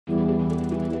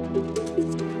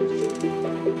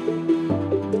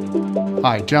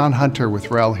Hi, John Hunter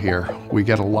with REL here. We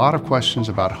get a lot of questions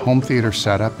about home theater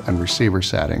setup and receiver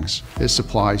settings. This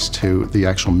applies to the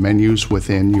actual menus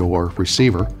within your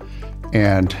receiver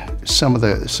and some of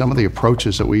the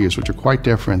approaches that we use, which are quite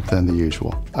different than the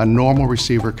usual. A normal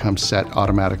receiver comes set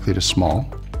automatically to small.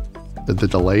 The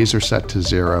delays are set to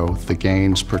 0, the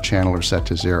gains per channel are set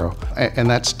to 0, and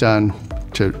that's done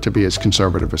to be as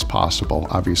conservative as possible.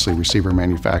 Obviously, receiver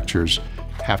manufacturers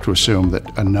have to assume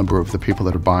that a number of the people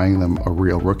that are buying them are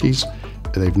real rookies.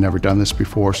 They've never done this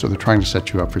before, so they're trying to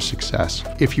set you up for success.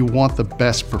 If you want the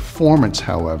best performance,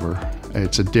 however,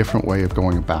 it's a different way of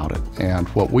going about it. And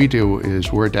what we do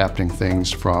is we're adapting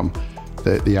things from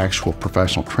the actual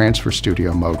professional transfer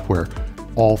studio mode, where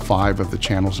all 5 of the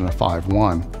channels in a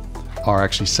 5.1 are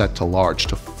actually set to large,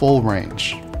 to full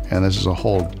range. And this is a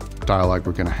whole dialogue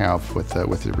we're going to have with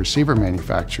the receiver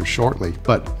manufacturer shortly.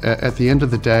 But at the end of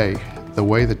the day, the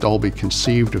way that Dolby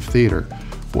conceived of theater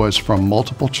was from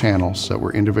multiple channels that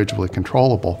were individually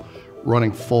controllable,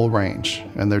 running full range.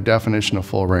 And their definition of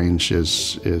full range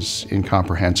is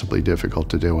incomprehensibly difficult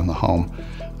to do in the home.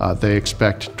 They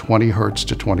expect 20 Hertz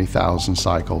to 20,000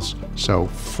 cycles, so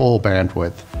full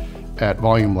bandwidth at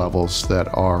volume levels that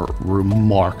are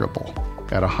remarkable.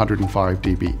 At 105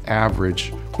 dB average,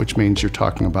 which means you're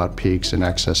talking about peaks in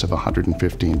excess of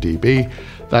 115 dB.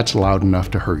 That's loud enough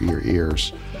to hurt your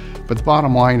ears. But the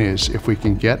bottom line is, if we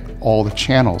can get all the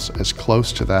channels as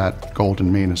close to that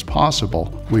golden mean as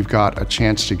possible, we've got a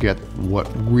chance to get what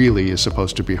really is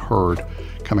supposed to be heard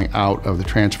coming out of the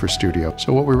transfer studio.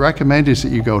 So what we recommend is that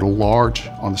you go to large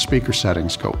on the speaker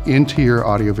settings, go into your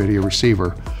audio video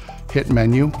receiver, hit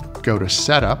menu, go to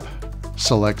setup,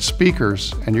 select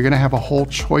speakers, and you're going to have a whole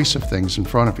choice of things in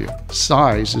front of you.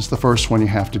 Size is the first one you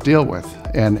have to deal with,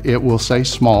 and it will say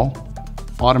small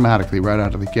automatically right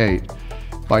out of the gate.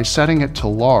 By setting it to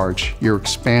large, you're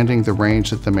expanding the range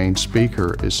that the main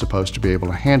speaker is supposed to be able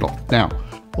to handle. Now,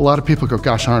 a lot of people go,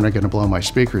 gosh, aren't I going to blow my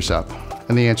speakers up?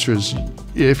 And the answer is,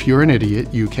 if you're an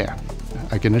idiot, you can.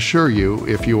 I can assure you,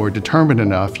 if you are determined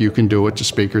enough, you can do it to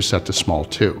speakers set to small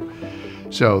too.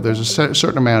 So there's a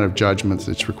certain amount of judgment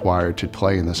that's required to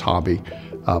play in this hobby,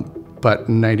 but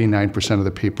 99% of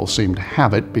the people seem to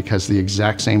have it, because the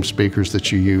exact same speakers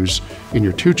that you use in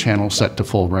your 2-channel set to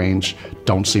full range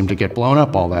don't seem to get blown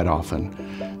up all that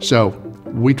often. So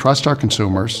we trust our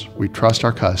consumers, we trust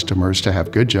our customers to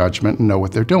have good judgment and know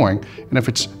what they're doing. And if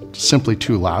it's simply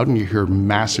too loud and you hear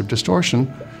massive distortion,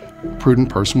 a prudent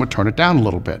person would turn it down a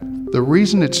little bit. The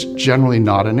reason it's generally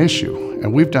not an issue,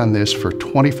 and we've done this for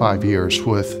 25 years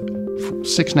with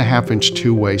 6.5-inch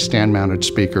two-way stand-mounted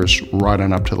speakers right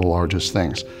on up to the largest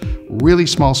things. Really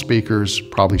small speakers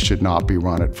probably should not be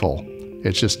run at full.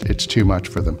 It's too much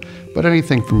for them. But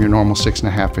anything from your normal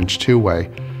 6.5-inch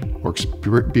two-way works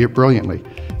brilliantly.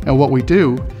 And what we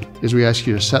do is we ask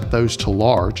you to set those to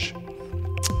large.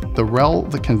 The REL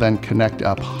that can then connect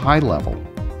up high level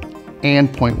and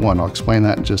 0.1. I'll explain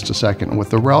that in just a second. And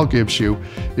what the REL gives you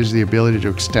is the ability to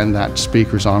extend that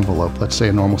speaker's envelope. Let's say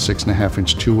a normal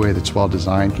 6.5-inch two-way that's well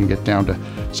designed can get down to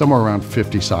somewhere around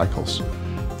 50 cycles.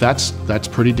 That's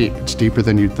pretty deep. It's deeper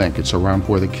than you'd think. It's around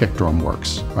where the kick drum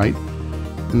works, right?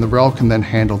 And the REL can then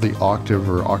handle the octave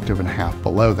or octave and a half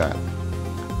below that.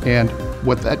 And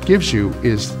what that gives you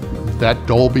is that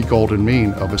Dolby golden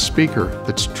mean of a speaker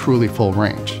that's truly full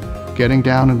range. Getting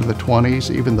down into the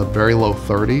 20s, even the very low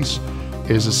 30s,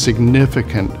 is a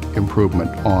significant improvement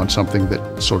on something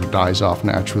that sort of dies off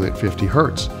naturally at 50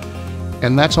 Hertz.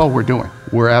 And that's all we're doing.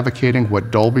 We're advocating what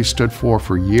Dolby stood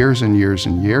for years and years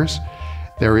and years.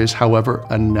 There is, however,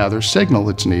 another signal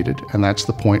that's needed, and that's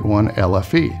the 0.1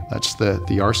 LFE. That's the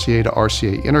RCA to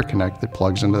RCA interconnect that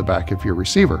plugs into the back of your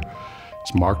receiver.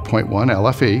 It's marked 0.1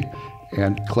 LFE,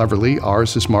 and cleverly,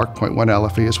 ours is marked 0.1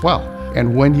 LFE as well.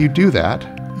 And when you do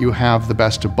that, you have the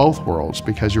best of both worlds,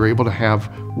 because you're able to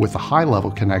have, with a high level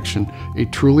connection, a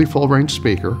truly full range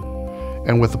speaker,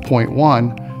 and with the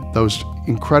 0.1, those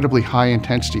incredibly high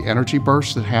intensity energy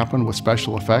bursts that happen with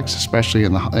special effects, especially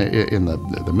in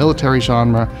the military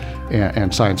genre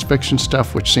and science fiction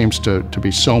stuff, which seems to be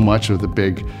so much of the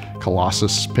big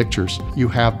Colossus pictures. You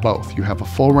have both. You have a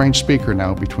full range speaker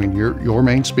now between your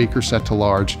main speaker set to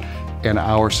large and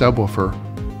our subwoofer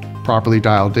properly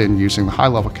dialed in using the high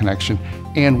level connection.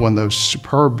 And when those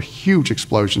superb, huge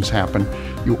explosions happen,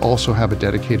 you also have a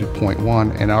dedicated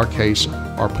 0.1. In our case,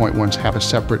 our 0.1s have a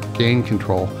separate gain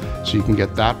control, so you can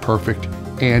get that perfect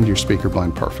and your speaker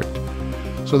blend perfect.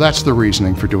 So that's the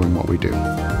reasoning for doing what we do.